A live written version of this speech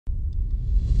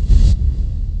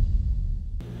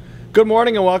Good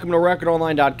morning and welcome to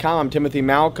recordonline.com. I'm Timothy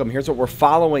Malcolm. Here's what we're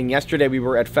following. Yesterday we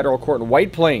were at federal court in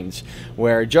White Plains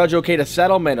where a judge okayed a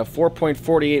settlement of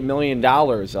 $4.48 million.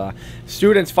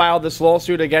 Students filed this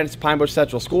lawsuit against Pine Bush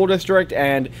Central School District,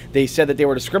 and they said that they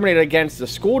were discriminated against. The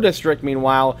school district,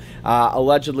 meanwhile,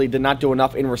 allegedly did not do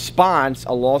enough in response.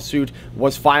 A lawsuit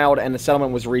was filed and the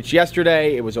settlement was reached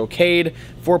yesterday. It was okayed,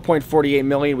 $4.48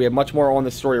 million. We have much more on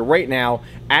this story right now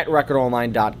at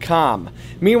recordonline.com.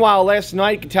 Meanwhile, last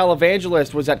night,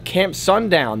 televangelist was at Camp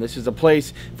Sundown. This is a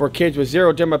place for kids with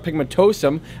xeroderma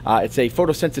pigmentosum. It's a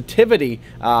photosensitivity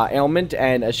ailment,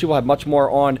 and she will have much more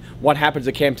on what happens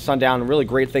at Camp Sundown and really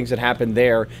great things that happen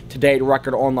there today at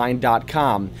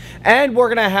recordonline.com. And we're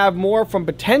going to have more from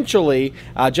potentially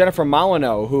Jennifer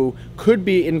Molyneux, who could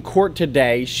be in court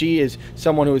today. She is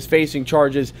someone who is facing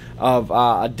charges of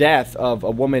a death of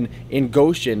a woman in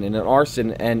Goshen in an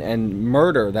arson and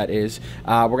murder, that is.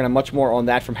 We're going to have much more on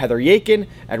that from Heather Yakin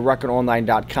at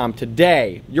recordonline.com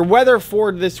today. Your weather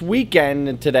for this weekend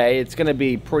and today, it's going to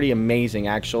be pretty amazing,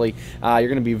 actually. You're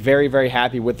going to be very, very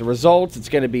happy with the results. It's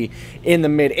going to be in the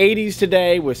mid-80s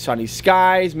today with sunny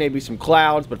skies, maybe some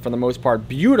clouds, but for the most part,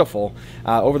 beautiful.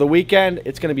 Over the weekend,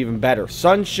 it's going to be even better.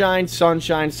 Sunshine,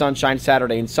 sunshine, sunshine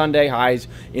Saturday and Sunday, highs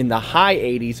in the high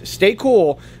 80s. Stay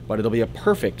cool, but it'll be a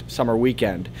perfect summer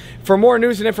weekend. For more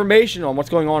news and information on what's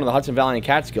going on in the Hudson Valley and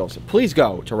Catskills, please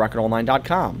go to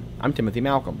recordonline.com. I'm Timothy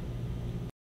Malcolm.